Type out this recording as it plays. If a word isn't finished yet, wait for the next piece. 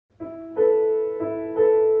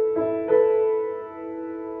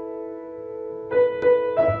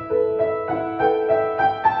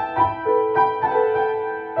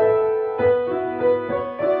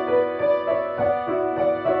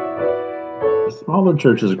As smaller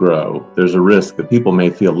churches grow, there's a risk that people may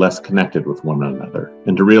feel less connected with one another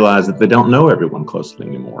and to realize that they don't know everyone closely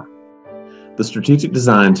anymore. The strategic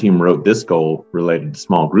design team wrote this goal related to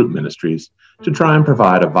small group ministries to try and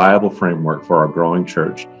provide a viable framework for our growing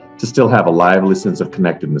church to still have a lively sense of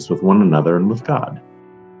connectedness with one another and with God.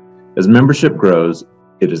 As membership grows,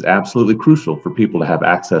 it is absolutely crucial for people to have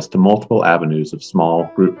access to multiple avenues of small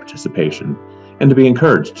group participation and to be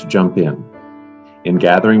encouraged to jump in. In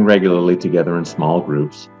gathering regularly together in small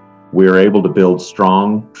groups, we are able to build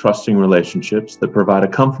strong, trusting relationships that provide a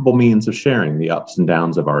comfortable means of sharing the ups and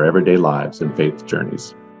downs of our everyday lives and faith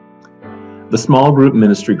journeys. The small group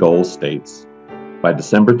ministry goal states, by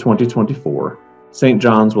December 2024, St.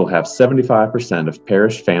 John's will have 75% of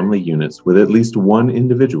parish family units with at least one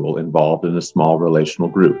individual involved in a small relational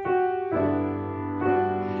group.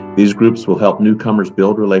 These groups will help newcomers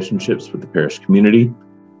build relationships with the parish community,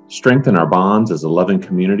 strengthen our bonds as a loving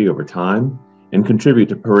community over time, and contribute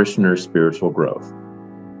to parishioners' spiritual growth.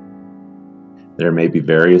 There may be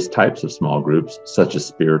various types of small groups, such as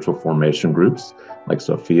spiritual formation groups, like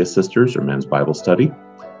Sophia Sisters or Men's Bible Study,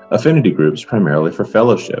 affinity groups primarily for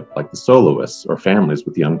fellowship, like the Soloists or families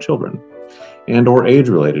with young children, and or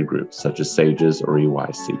age-related groups, such as Sages or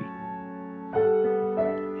EYC.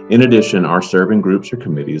 In addition, our serving groups or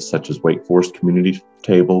committees, such as Wake Forest Community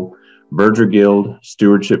Table, Verger Guild,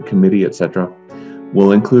 Stewardship Committee, etc.,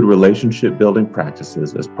 will include relationship-building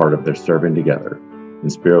practices as part of their serving together in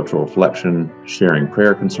spiritual reflection, sharing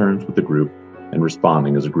prayer concerns with the group, and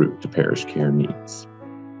responding as a group to parish care needs.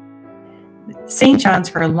 St. John's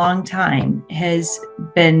for a long time has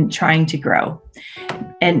been trying to grow.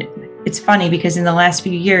 And it's funny because in the last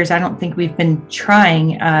few years, I don't think we've been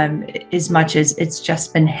trying as much as it's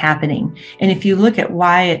just been happening. And if you look at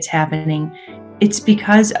why it's happening, it's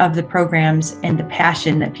because of the programs and the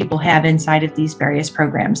passion that people have inside of these various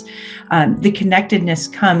programs. The connectedness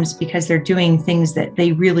comes because they're doing things that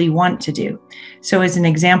they really want to do. So as an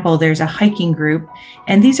example, there's a hiking group,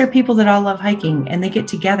 and these are people that all love hiking, and they get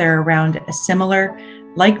together around a similar,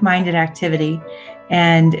 like-minded activity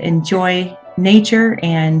and enjoy nature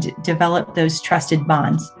and develop those trusted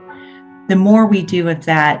bonds. The more we do of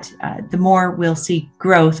that, the more we'll see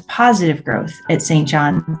growth, positive growth at St.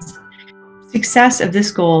 John's. Success of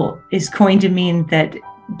this goal is going to mean that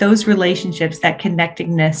those relationships, that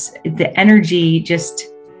connectedness, the energy just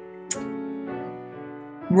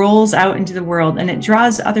rolls out into the world and it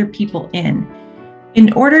draws other people in.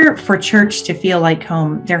 In order for church to feel like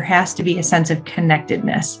home, there has to be a sense of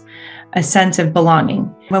connectedness, a sense of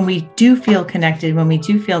belonging. When we do feel connected, when we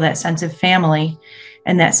do feel that sense of family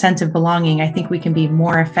and that sense of belonging, I think we can be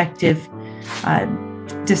more effective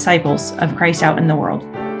disciples of Christ out in the world.